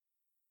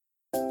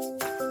If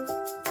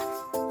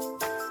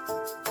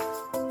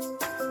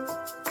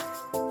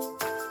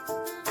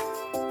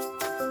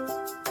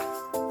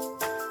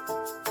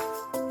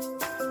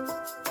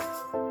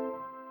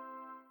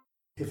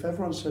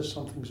everyone says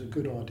something's a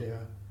good idea,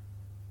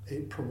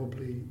 it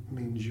probably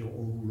means you're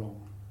all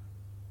wrong.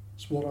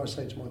 It's what I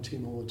say to my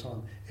team all the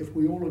time. If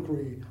we all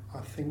agree, I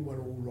think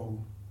we're all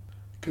wrong.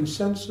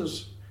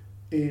 Consensus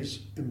is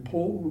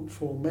important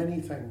for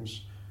many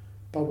things,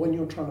 but when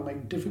you're trying to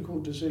make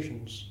difficult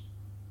decisions,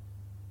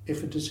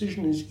 if a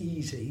decision is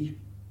easy,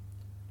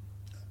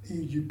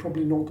 you've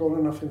probably not got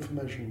enough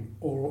information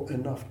or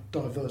enough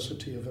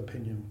diversity of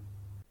opinion.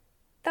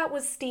 That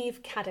was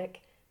Steve Caddick,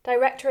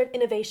 Director of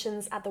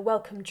Innovations at the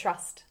Wellcome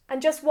Trust,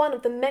 and just one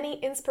of the many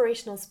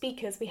inspirational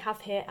speakers we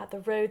have here at the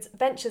Rhodes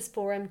Ventures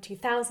Forum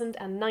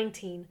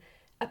 2019,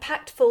 a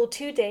packed full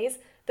 2 days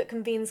that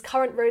convenes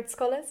current Rhodes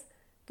scholars,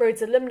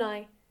 Rhodes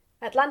alumni,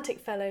 Atlantic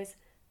Fellows,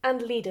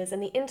 and leaders in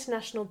the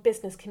international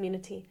business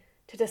community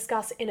to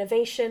discuss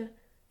innovation,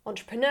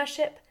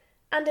 entrepreneurship,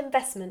 and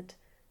investment,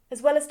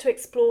 as well as to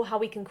explore how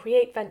we can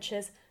create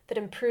ventures that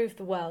improve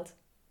the world.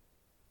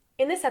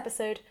 In this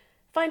episode,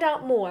 find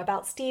out more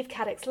about Steve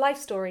Caddick's life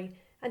story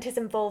and his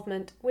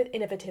involvement with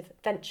innovative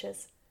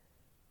ventures.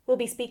 We'll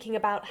be speaking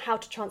about how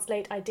to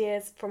translate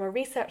ideas from a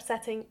research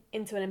setting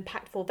into an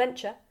impactful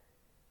venture,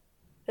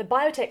 the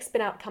biotech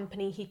spinout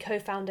company he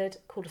co-founded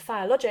called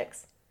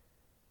Thiologics,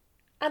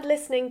 and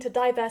listening to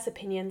diverse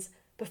opinions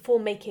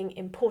before making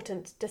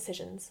important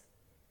decisions.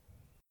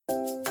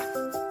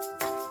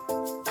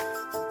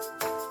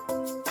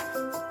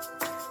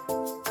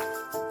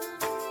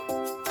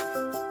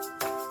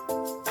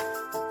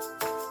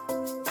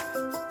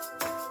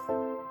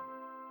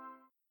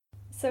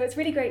 So it's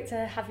really great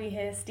to have you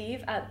here,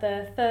 Steve, at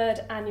the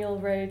 3rd Annual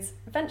Rhodes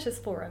Ventures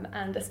Forum,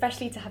 and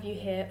especially to have you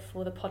here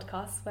for the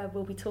podcast where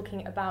we'll be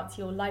talking about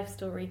your life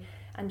story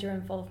and your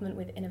involvement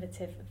with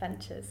innovative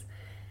ventures.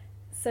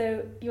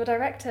 So you're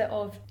Director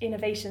of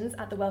Innovations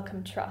at the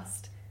Wellcome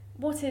Trust.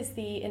 What is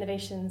the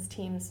Innovations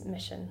team's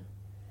mission?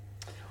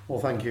 Well,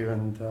 thank you,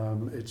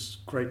 and it's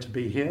great to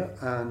be here,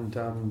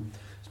 and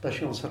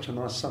especially on such a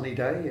nice sunny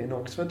day in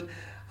Oxford.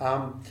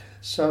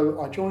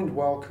 So I joined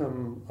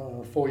Wellcome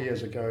 4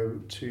 years ago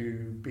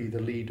to be the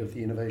lead of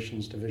the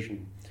Innovations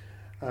division.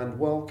 And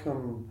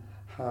Wellcome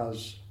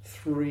has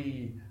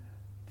 3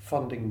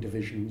 funding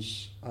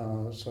divisions.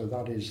 So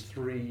that is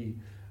 3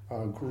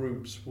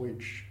 groups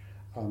which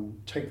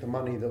take the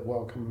money that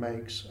Wellcome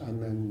makes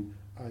and then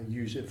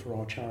use it for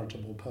our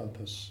charitable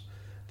purpose.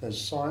 There's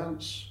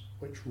science,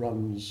 which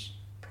runs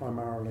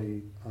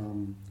primarily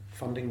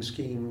funding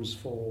schemes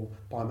for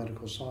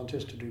biomedical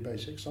scientists to do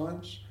basic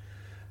science.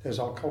 There's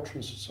our Culture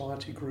and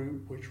Society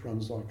group, which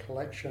runs our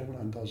collection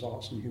and does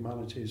arts and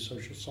humanities,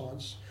 social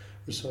science,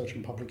 research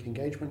and public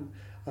engagement.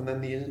 And then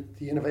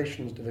the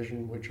Innovations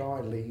division, which I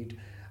lead,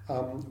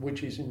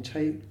 which is in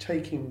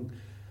taking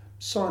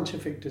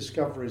scientific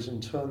discoveries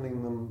and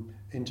turning them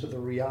into the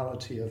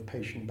reality of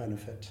patient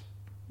benefit.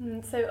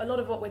 So a lot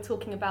of what we're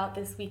talking about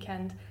this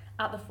weekend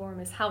at the forum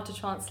is how to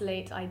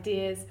translate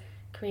ideas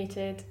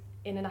created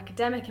in an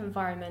academic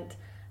environment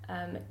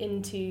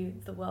into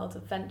the world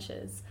of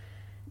ventures.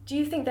 Do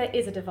you think there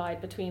is a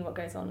divide between what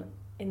goes on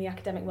in the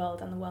academic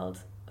world and the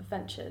world of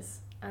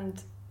ventures?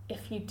 And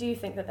if you do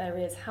think that there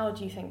is, how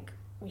do you think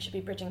we should be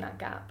bridging that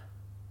gap?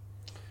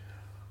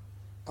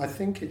 I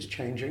think it's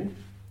changing.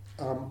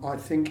 I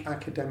think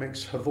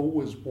academics have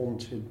always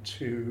wanted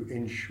to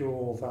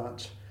ensure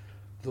that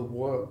the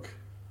work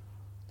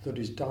that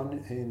is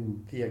done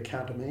in the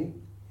academy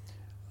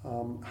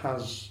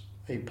has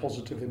a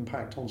positive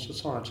impact on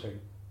society.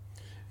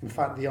 In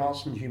fact, the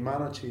arts and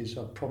humanities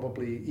are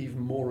probably even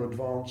more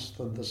advanced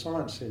than the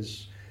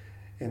sciences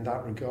in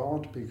that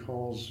regard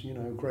because,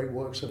 great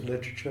works of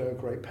literature,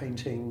 great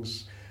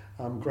paintings,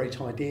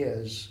 great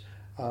ideas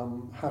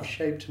have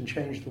shaped and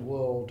changed the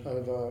world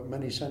over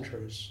many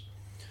centuries.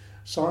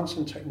 Science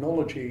and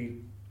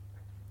technology,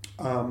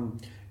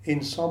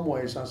 in some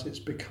ways, as it's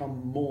become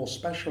more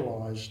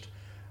specialised,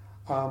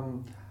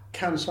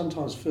 can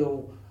sometimes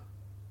feel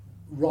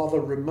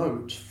rather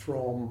remote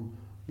from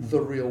the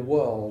real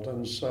world,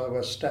 and so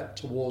a step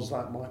towards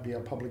that might be a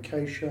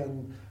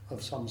publication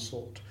of some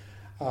sort.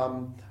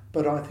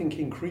 But I think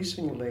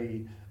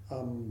increasingly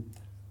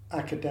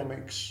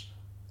academics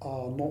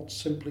are not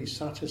simply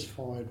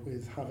satisfied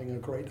with having a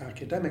great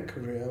academic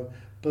career,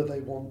 but they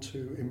want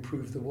to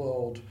improve the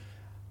world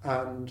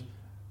and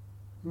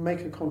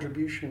make a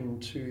contribution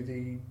to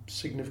the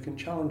significant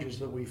challenges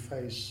that we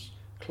face: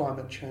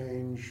 climate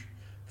change,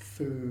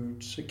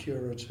 food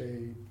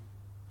security,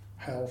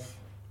 health,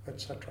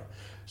 etc.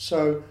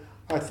 So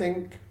I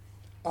think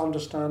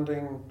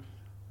understanding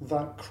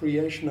that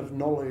creation of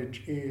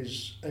knowledge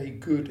is a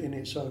good in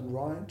its own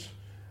right,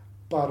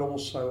 but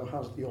also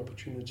has the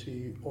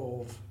opportunity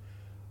of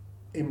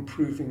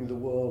improving the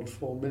world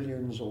for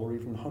millions or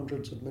even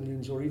hundreds of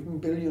millions or even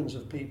billions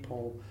of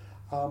people.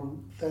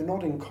 They're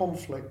not in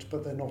conflict,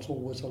 but they're not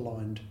always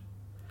aligned.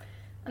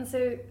 And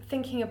so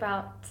thinking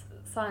about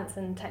science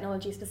and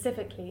technology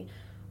specifically,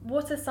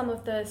 What are some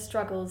of the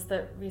struggles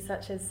that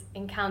researchers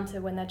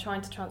encounter when they're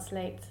trying to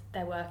translate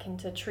their work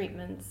into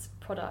treatments,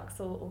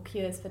 products, or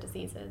cures for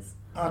diseases?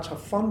 At a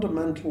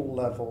fundamental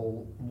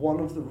level,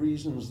 one of the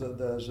reasons that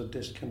there's a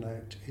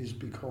disconnect is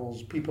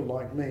because people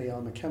like me,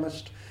 I'm a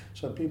chemist,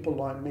 so people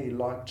like me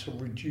like to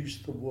reduce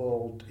the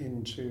world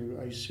into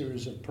a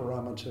series of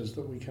parameters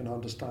that we can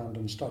understand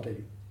and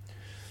study.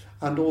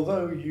 And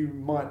although you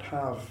might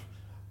have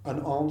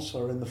an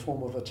answer in the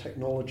form of a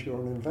technology or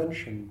an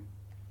invention,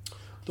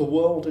 the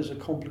world is a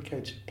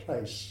complicated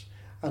place,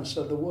 and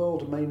so the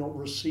world may not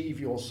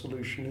receive your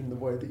solution in the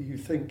way that you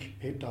think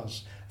it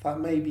does. That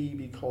may be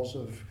because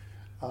of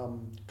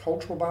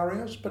cultural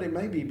barriers, but it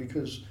may be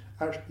because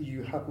actually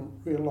you hadn't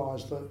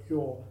realised that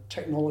your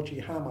technology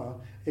hammer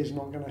is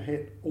not going to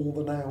hit all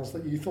the nails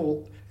that you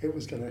thought it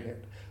was going to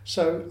hit.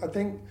 So I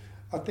think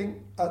at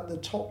the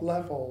top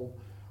level,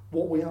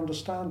 what we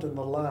understand in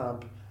the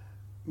lab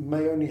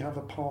may only have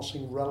a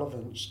passing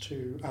relevance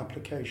to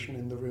application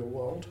in the real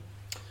world.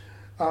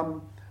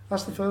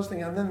 That's the first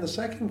thing. And then the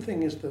second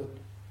thing is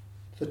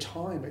the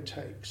time it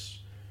takes.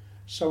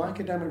 So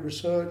academic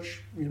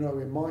research,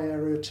 in my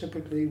area,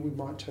 typically we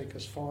might take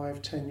us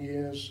 5-10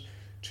 years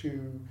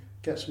to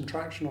get some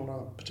traction on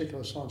a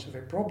particular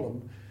scientific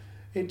problem.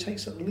 It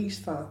takes at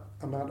least that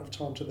amount of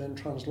time to then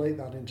translate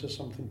that into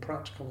something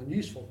practical and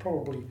useful,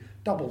 probably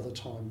double the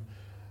time.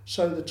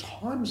 So the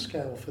time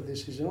scale for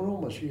this is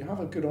enormous. You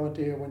have a good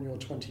idea when you're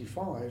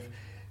 25.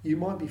 You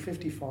might be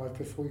 55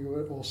 before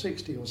or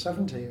 60 or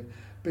 70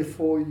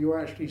 before you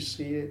actually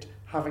see it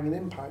having an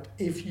impact,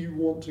 if you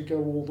want to go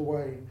all the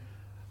way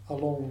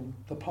along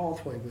the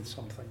pathway with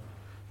something.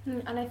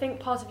 And I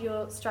think part of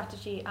your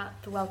strategy at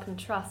the Wellcome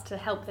Trust to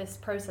help this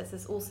process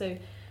is also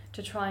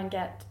to try and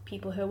get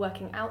people who are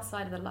working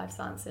outside of the life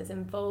sciences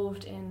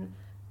involved in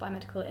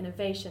biomedical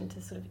innovation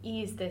to sort of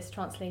ease this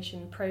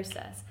translation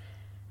process.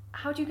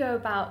 How do you go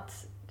about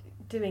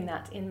doing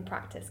that in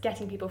practice,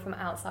 getting people from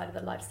outside of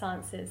the life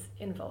sciences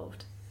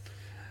involved?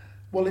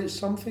 Well, it's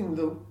something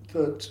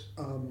that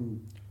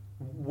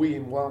we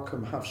in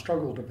Wellcome have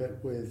struggled a bit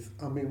with.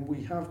 I mean,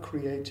 we have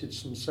created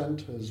some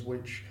centres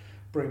which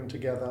bring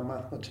together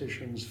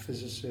mathematicians,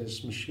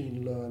 physicists,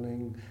 machine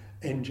learning,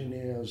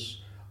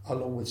 engineers,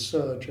 along with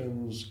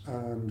surgeons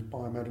and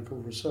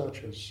biomedical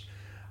researchers.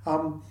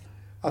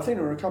 I think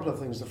there are a couple of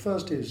things. The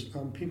first is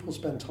people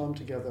spend time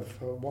together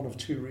for one of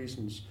two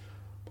reasons.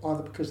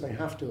 Either because they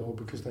have to or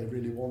because they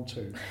really want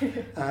to.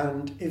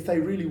 And if they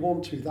really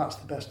want to, that's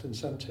the best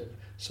incentive.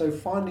 So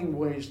finding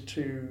ways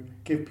to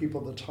give people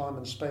the time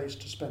and space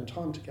to spend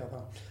time together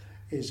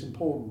is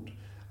important.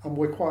 And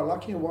we're quite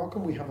lucky in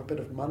Wellcome, we have a bit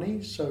of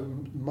money, so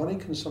money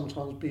can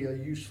sometimes be a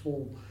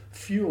useful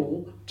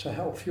fuel to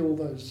help fuel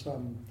those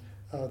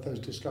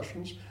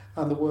discussions.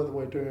 And the work that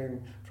we're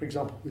doing, for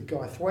example, with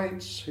Guy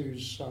Thwaites,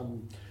 who's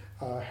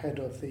head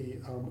of the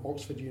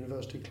Oxford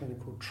University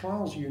Clinical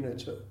Trials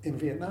Unit in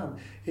Vietnam,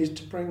 is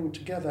to bring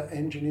together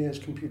engineers,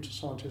 computer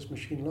scientists,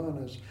 machine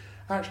learners,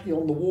 actually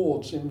on the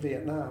wards in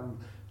Vietnam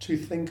to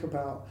think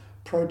about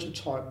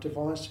prototype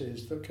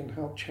devices that can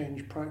help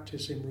change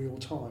practice in real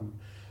time.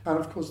 And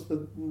of course,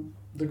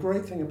 the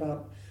great thing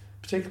about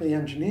particularly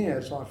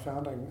engineers, I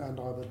found, and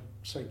I would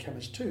say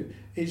chemists too,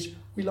 is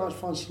we like to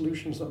find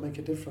solutions that make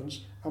a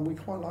difference, and we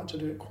quite like to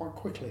do it quite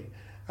quickly.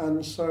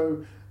 And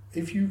so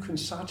if you can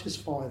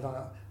satisfy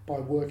that by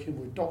working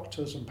with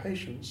doctors and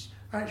patients,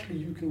 actually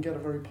you can get a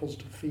very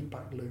positive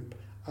feedback loop.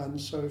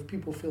 And so if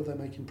people feel they're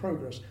making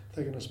progress,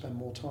 they're going to spend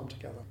more time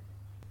together.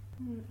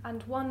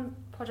 And one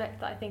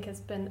project that I think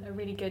has been a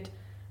really good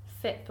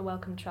fit for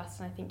Wellcome Trust,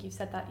 and I think you've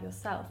said that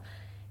yourself,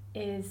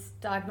 is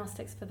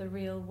Diagnostics for the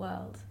Real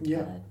World,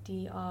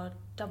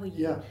 DRW.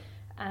 Yeah.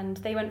 And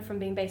they went from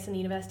being based in the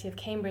University of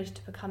Cambridge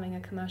to becoming a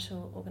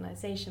commercial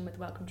organisation with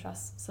Wellcome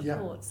Trust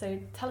support. Yeah. So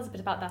tell us a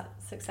bit about that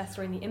success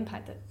story and the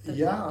impact that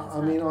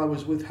I mean, I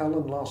was with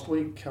Helen Lee last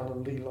week,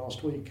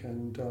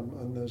 and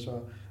there's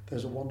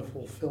a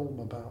wonderful film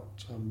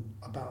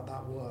about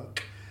that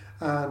work.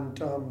 And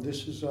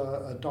this is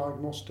a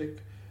diagnostic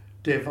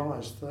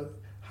device that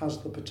has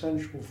the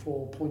potential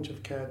for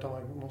point-of-care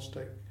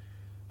diagnostic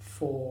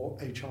for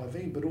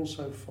HIV, but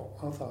also for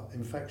other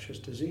infectious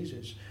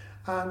diseases.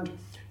 And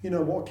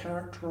what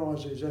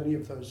characterises any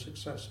of those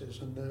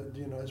successes, and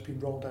it's been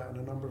rolled out in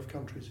a number of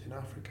countries in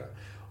Africa.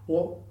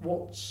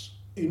 What's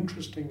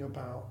interesting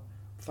about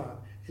that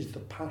is the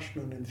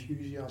passion and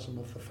enthusiasm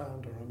of the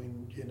founder. I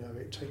mean,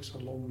 it takes a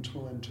long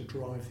time to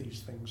drive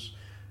these things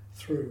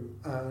through,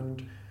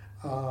 and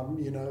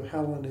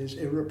Helen is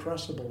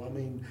irrepressible. I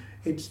mean,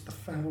 it's the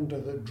founder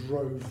that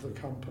drove the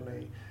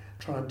company,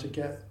 trying to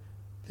get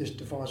this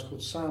device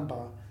called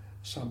Samba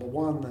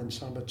 1 and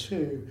Samba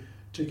 2,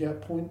 to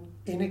get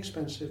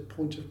inexpensive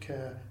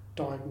point-of-care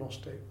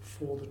diagnostic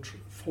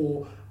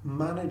for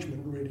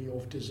management really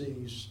of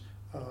disease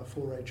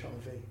for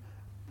HIV.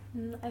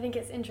 I think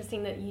it's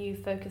interesting that you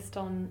focused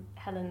on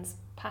Helen's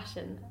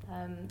passion.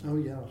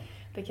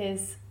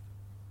 Because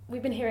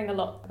we've been hearing a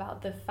lot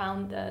about the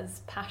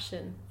founder's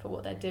passion for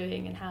what they're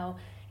doing and how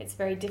it's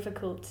very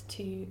difficult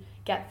to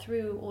get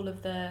through all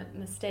of the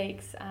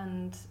mistakes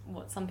and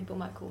what some people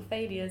might call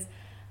failures,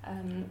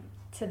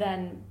 to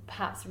then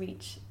perhaps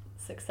reach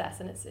success.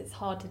 And it's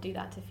hard to do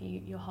that if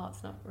your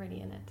heart's not really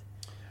in it.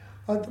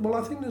 Well,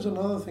 I think there's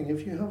another thing.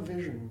 If you have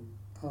vision,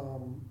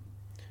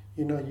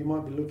 you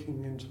might be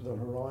looking into the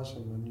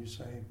horizon and you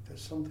say,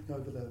 there's something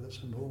over there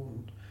that's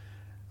important.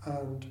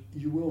 And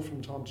you will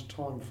from time to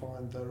time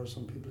find there are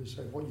some people who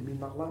say, what, you mean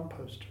that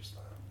lamppost just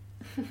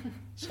there?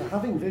 So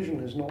having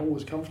vision is not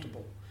always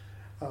comfortable.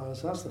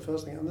 So that's the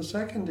first thing. And the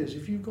second is,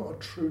 if you've got a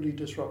truly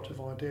disruptive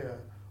idea,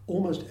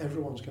 almost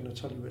everyone's going to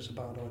tell you it's a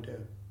bad idea.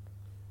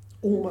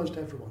 Almost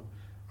everyone.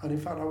 And in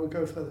fact, I would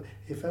go further.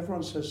 If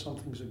everyone says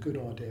something's a good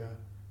idea,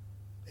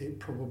 it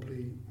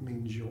probably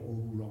means you're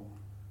all wrong.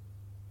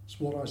 It's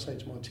what I say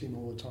to my team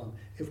all the time.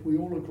 If we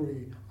all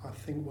agree, I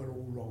think we're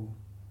all wrong.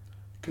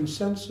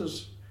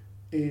 Consensus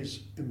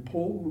is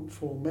important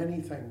for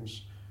many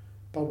things,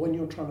 but when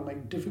you're trying to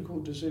make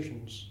difficult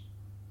decisions,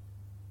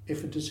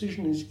 if a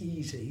decision is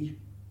easy,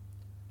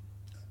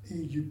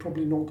 you've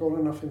probably not got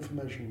enough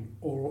information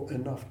or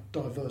enough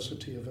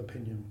diversity of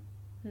opinion.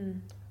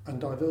 And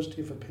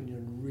diversity of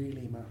opinion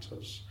really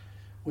matters.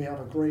 We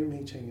have a great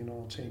meeting in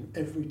our team.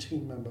 Every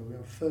team member, we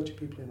have 30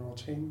 people in our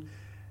team.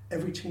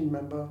 Every team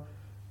member,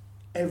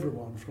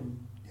 everyone from,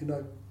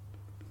 the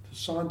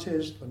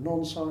scientists, the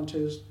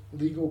non-scientists,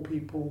 legal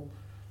people,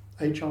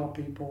 HR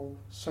people,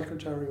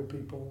 secretarial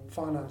people,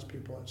 finance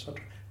people,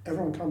 etc.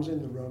 Everyone comes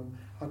in the room,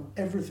 and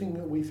everything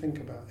that we think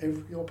about,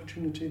 every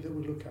opportunity that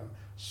we look at,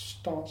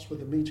 starts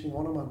with a meeting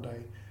on a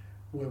Monday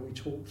where we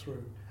talk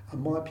through.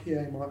 And my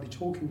PA might be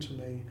talking to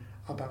me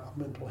about a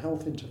mental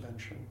health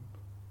intervention.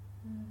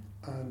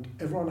 And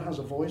everyone has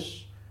a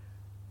voice,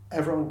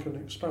 everyone can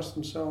express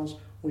themselves.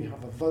 We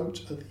have a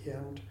vote at the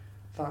end.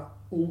 That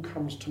all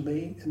comes to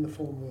me in the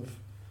form of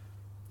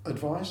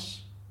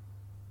advice,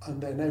 and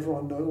then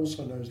everyone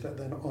also knows that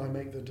then I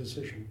make the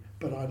decision.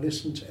 But I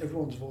listen to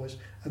everyone's voice,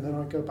 and then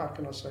I go back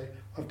and I say,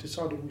 I've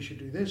decided we should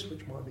do this,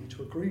 which might be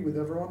to agree with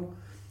everyone,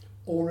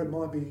 or it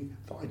might be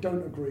that I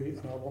don't agree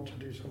and I want to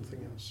do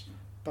something else.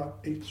 But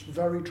it's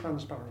very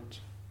transparent.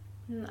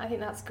 I think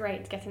that's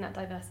great, getting that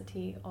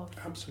diversity of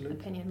Absolutely.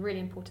 Opinion, really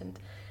important.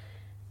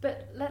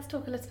 But let's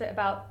talk a little bit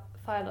about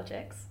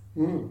Thiologics,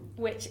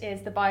 which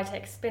is the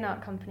biotech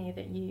spinout company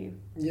that you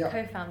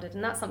co-founded,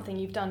 and that's something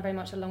you've done very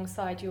much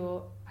alongside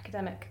your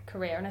academic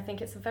career. And I think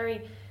it's a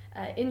very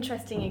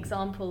interesting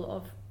example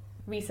of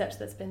research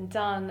that's been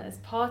done as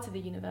part of the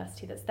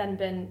university that's then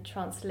been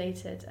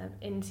translated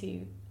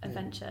into a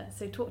venture.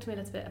 So talk to me a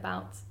little bit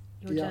about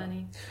your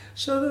journey.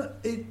 So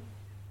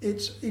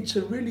it's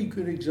a really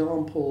good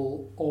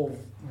example of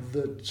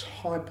the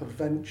type of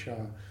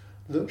venture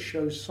that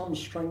shows some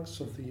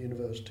strengths of the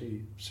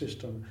university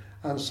system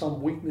and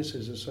some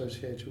weaknesses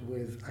associated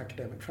with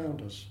academic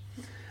founders.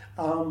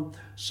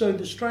 So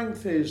the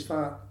strength is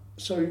that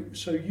so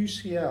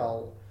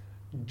UCL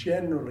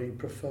generally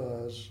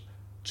prefers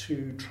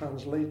to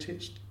translate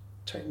its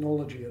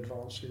technology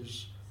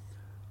advances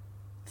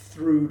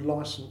through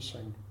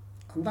licensing,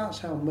 and that's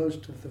how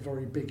most of the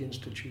very big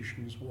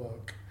institutions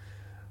work.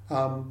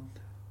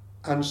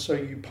 And so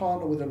you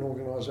partner with an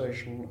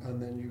organisation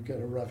and then you get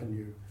a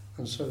revenue.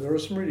 And so there are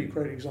some really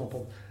great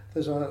examples.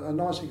 There's a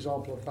nice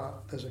example of that.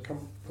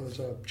 There's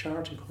a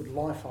charity called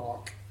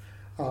LifeArc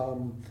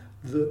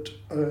that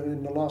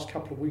in the last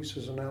couple of weeks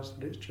has announced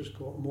that it's just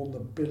got more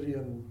than £1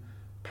 billion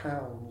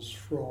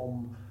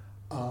from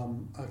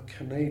a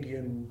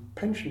Canadian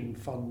pension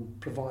fund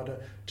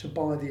provider to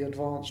buy the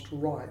advanced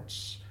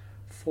rights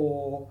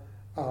for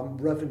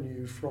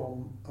revenue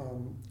from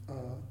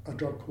a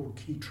drug called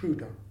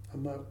Keytruda, a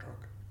Merck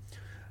drug.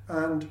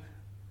 And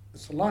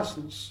it's a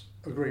license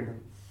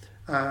agreement.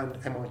 And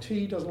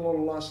MIT does a lot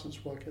of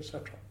license work,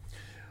 etc.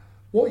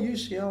 What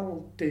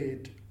UCL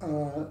did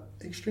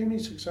extremely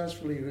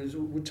successfully is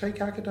would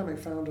take academic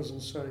founders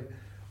and say,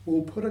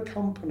 we'll put a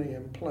company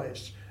in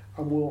place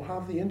and we'll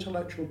have the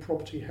intellectual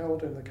property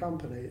held in the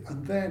company,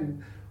 and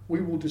then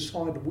we will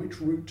decide which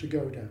route to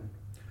go down.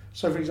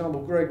 So, for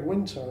example, Greg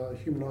Winter,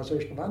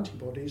 Humanization of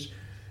Antibodies,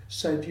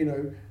 said,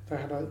 they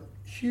had a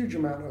huge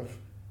amount of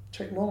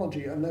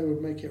technology and they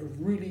would make it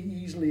really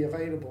easily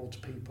available to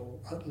people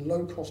at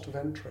low cost of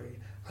entry,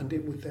 and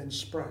it would then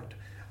spread.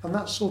 And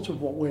that's sort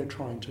of what we're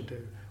trying to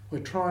do. We're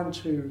trying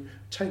to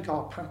take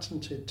our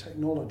patented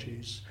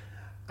technologies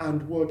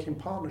and work in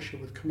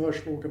partnership with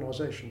commercial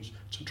organisations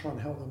to try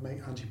and help them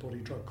make antibody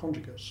drug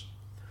conjugates.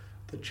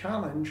 The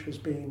challenge has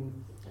been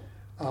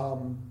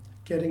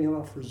getting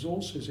enough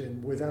resources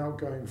in without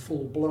going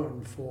full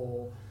blown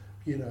for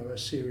a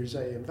Series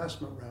A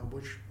investment round,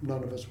 which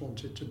none of us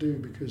wanted to do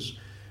because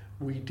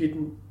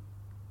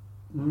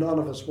none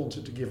of us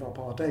wanted to give up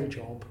our day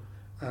job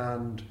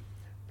and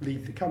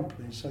leave the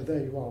company. So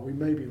there you are, we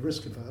may be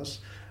risk averse.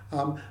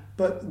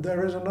 But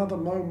there is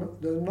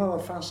another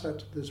facet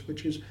to this,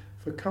 which is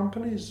for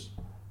companies,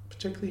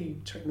 particularly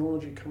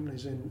technology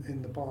companies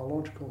in the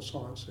biological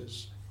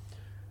sciences,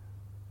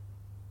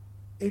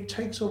 it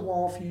takes a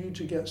while for you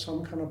to get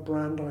some kind of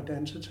brand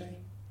identity.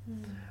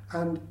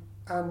 And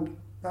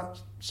That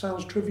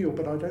sounds trivial,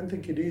 but I don't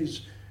think it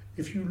is.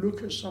 If you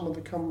look at some of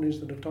the companies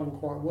that have done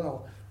quite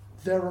well,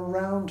 they're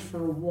around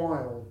for a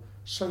while.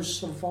 So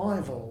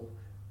survival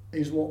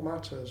is what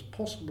matters,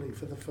 possibly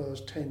for the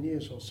first 10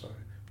 years or so,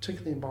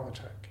 particularly in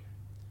biotech.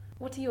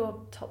 What are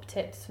your top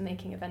tips for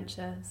making a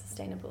venture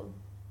sustainable?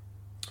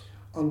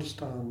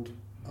 Understand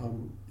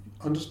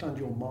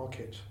your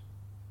market.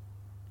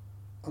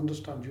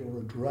 Understand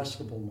your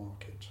addressable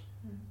market.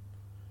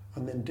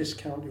 And then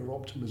discount your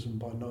optimism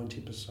by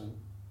 90%.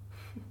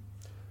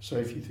 So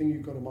if you think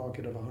you've got a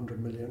market of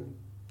 100 million,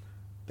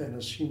 then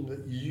assume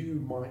that you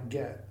might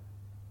get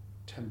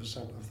 10%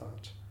 of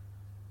that.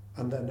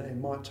 And then it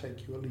might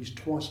take you at least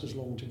twice as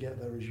long to get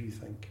there as you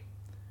think.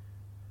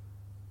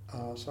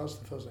 So that's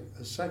the first thing.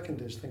 The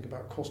second is think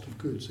about cost of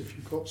goods. If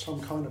you've got some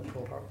kind of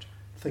product,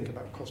 think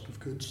about cost of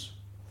goods,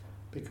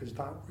 because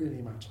that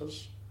really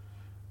matters.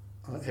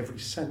 Every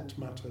cent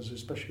matters,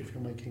 especially if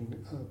you're making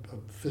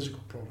a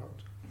physical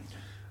product.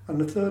 And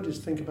the third is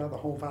think about the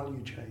whole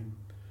value chain.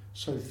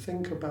 So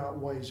think about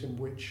ways in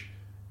which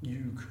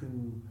you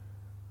can,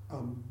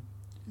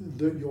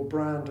 that your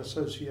brand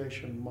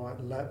association might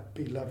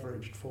be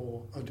leveraged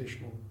for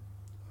additional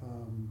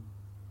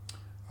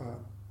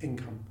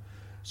income.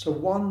 So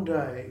one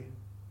day,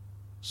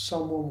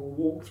 someone will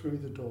walk through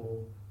the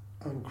door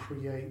and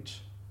create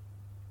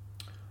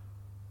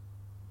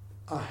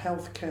a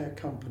healthcare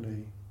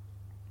company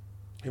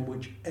in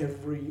which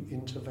every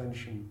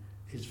intervention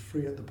is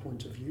free at the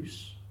point of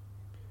use,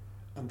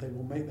 and they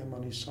will make their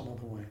money some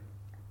other way.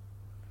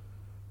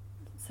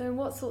 So in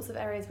what sorts of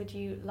areas would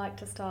you like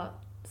to start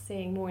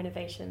seeing more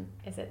innovation?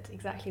 Is it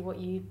exactly what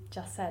you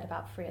just said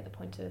about free at the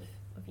point of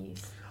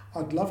use?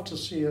 I'd love to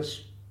see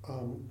us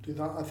do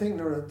that. I think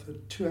there are the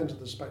two ends of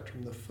the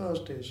spectrum. The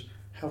first is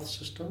health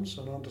systems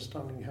and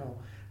understanding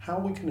how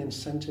we can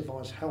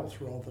incentivize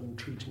health rather than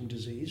treating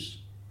disease.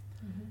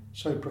 Mm-hmm.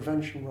 So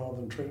prevention rather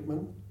than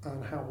treatment,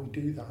 and how we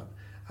do that.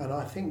 And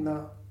I think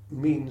that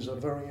means a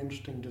very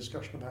interesting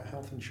discussion about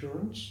health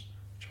insurance,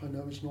 which I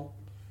know is not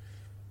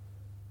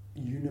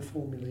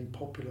uniformly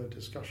popular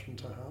discussion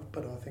to have,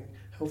 but I think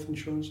health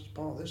insurance is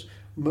part of this.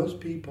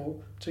 Most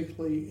people,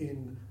 particularly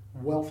in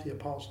wealthier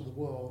parts of the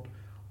world,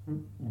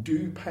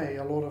 do pay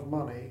a lot of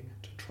money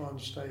to try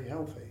and stay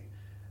healthy,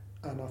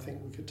 and I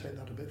think we could take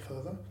that a bit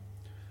further.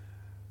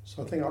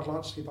 So I think I'd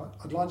like to see that.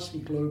 I'd like to see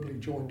globally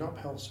joined up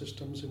health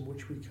systems in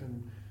which we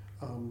can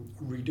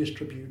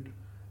redistribute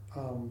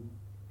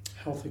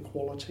health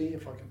equality,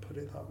 if I can put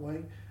it that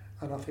way.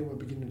 And I think we're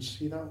beginning to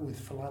see that with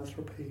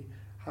philanthropy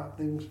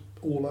happening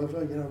all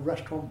over,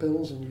 restaurant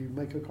bills and you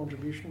make a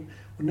contribution.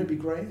 Wouldn't it be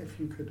great if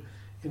you could,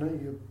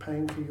 you're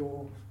paying for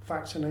your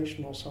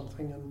vaccination or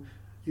something and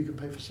you can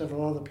pay for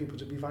several other people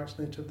to be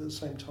vaccinated at the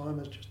same time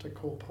as just a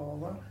core part of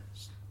that.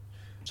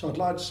 So I'd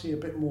like to see a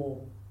bit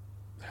more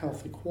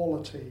health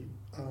equality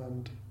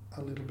and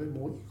a little bit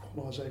more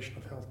equalisation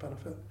of health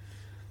benefit.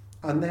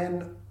 And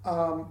then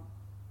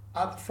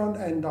at the front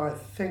end, I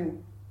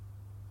think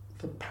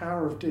the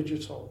power of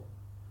digital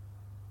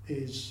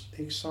is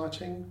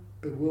exciting,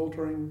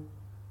 bewildering,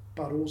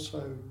 but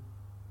also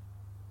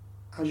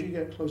as you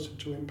get closer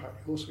to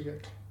impact, you also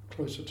get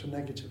closer to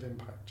negative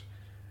impact.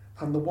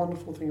 And the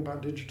wonderful thing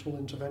about digital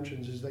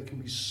interventions is they can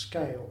be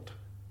scaled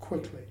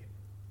quickly.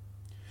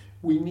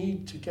 We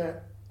need to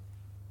get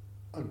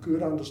a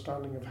good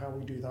understanding of how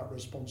we do that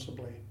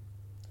responsibly,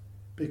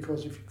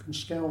 because if you can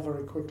scale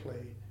very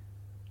quickly,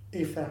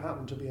 if there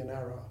happened to be an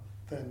error,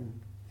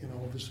 then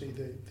obviously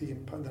the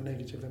impact, the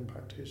negative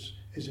impact is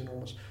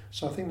enormous.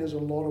 So I think there's a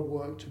lot of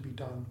work to be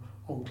done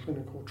on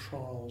clinical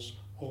trials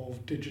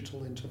of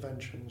digital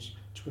interventions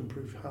to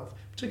improve health,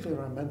 particularly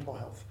around mental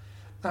health.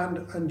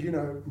 And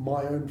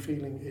my own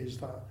feeling is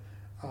that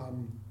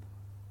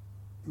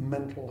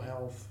mental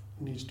health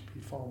needs to be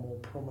far more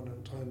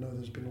prominent. I know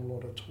there's been a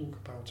lot of talk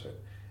about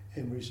it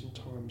in recent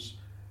times,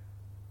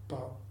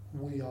 but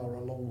we are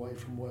a long way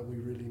from where we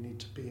really need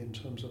to be in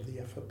terms of the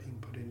effort being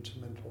put into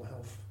mental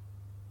health.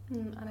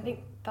 And I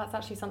think that's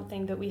actually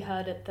something that we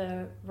heard at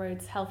the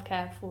Rhodes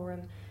Healthcare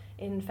Forum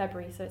in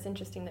February, so it's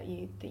interesting that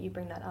you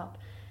bring that up.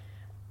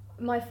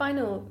 My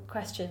final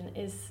question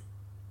is,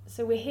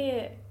 so we're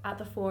here at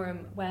the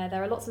forum where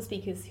there are lots of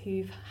speakers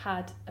who've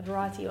had a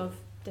variety of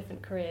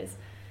different careers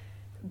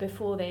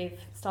before they've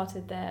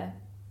started their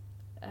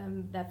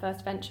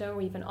first venture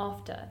or even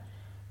after.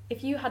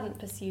 If you hadn't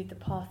pursued the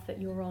path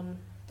that you're on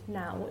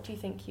now, what do you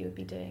think you would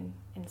be doing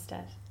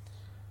instead?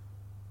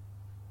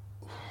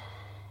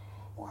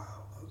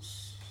 Wow,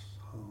 that's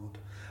hard.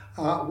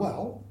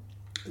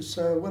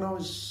 So when I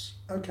was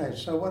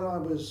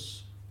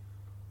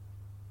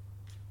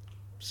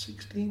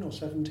 16 or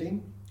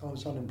 17, I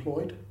was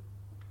unemployed.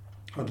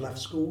 I'd left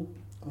school.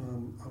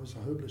 I was a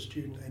hopeless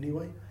student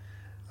anyway,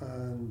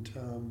 and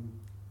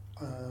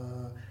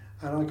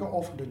I got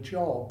offered a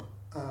job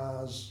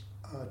as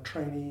a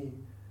trainee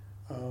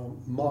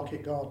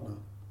market gardener,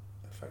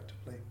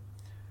 effectively.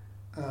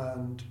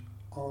 And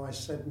I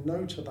said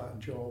no to that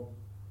job.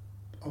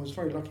 I was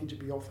very lucky to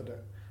be offered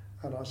it,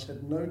 and I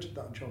said no to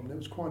that job, and it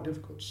was quite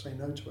difficult to say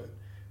no to it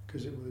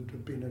because it would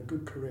have been a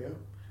good career,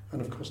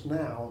 And of course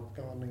now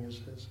gardening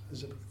is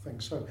a big thing.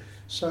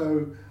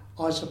 So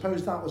I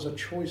suppose that was a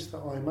choice that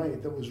I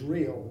made that was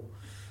real.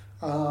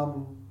 I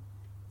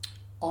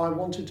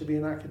wanted to be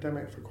an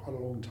academic for quite a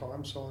long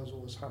time, so I was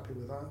always happy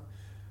with that.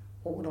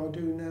 What would I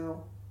do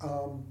now?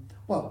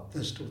 Well,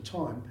 there's still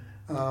time.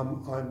 I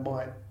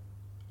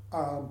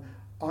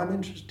am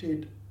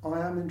interested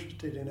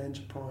in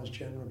enterprise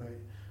generally.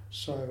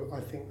 So I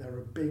think there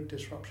are big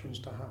disruptions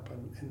to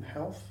happen in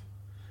health.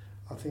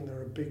 I think there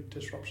are big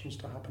disruptions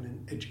to happen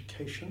in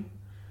education.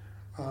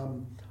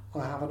 I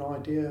have an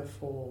idea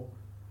for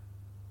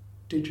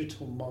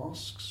digital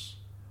masks,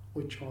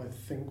 which I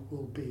think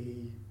will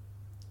be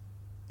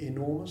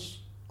enormous.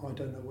 I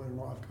don't know whether or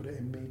not I've got it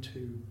in me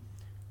to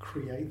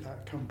create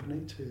that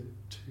company, to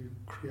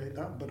create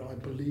that, but I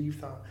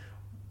believe that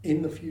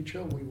in the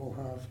future we will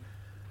have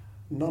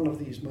none of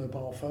these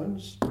mobile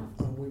phones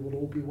and we will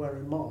all be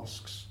wearing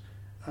masks.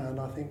 And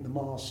I think the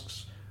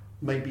masks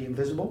may be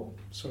invisible,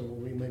 so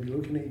we may be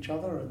looking at each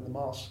other and the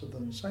masks are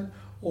the same,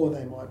 or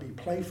they might be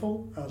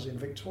playful, as in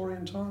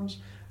Victorian times.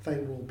 They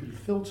will be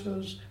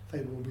filters,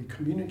 they will be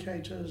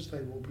communicators,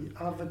 they will be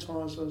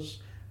advertisers,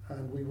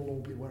 and we will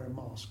all be wearing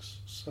masks.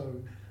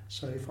 So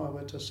if I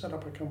were to set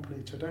up a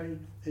company today,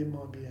 it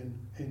might be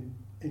in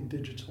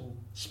digital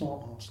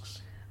smart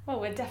masks. Well,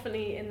 we're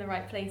definitely in the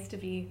right place to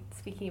be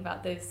speaking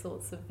about those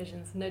sorts of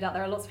visions. No doubt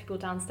there are lots of people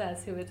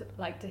downstairs who would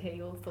like to hear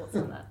your thoughts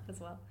on that as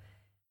well.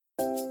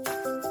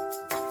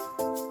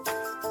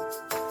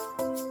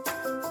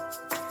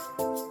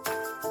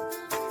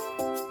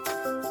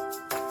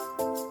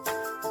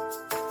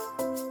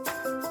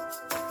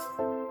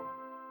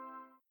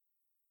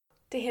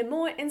 To hear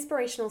more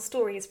inspirational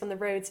stories from the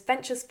Rhodes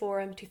Ventures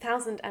Forum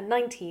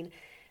 2019,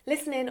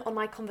 listen in on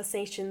my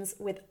conversations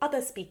with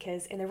other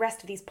speakers in the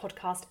rest of these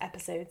podcast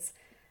episodes.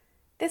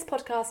 This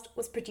podcast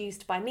was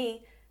produced by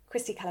me,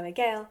 Christy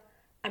Calloway-Gale,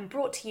 and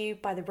brought to you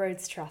by the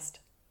Rhodes Trust.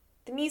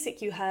 The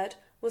music you heard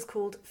was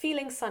called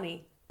Feeling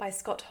Sunny by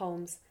Scott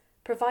Holmes,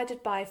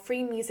 provided by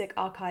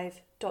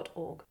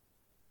freemusicarchive.org.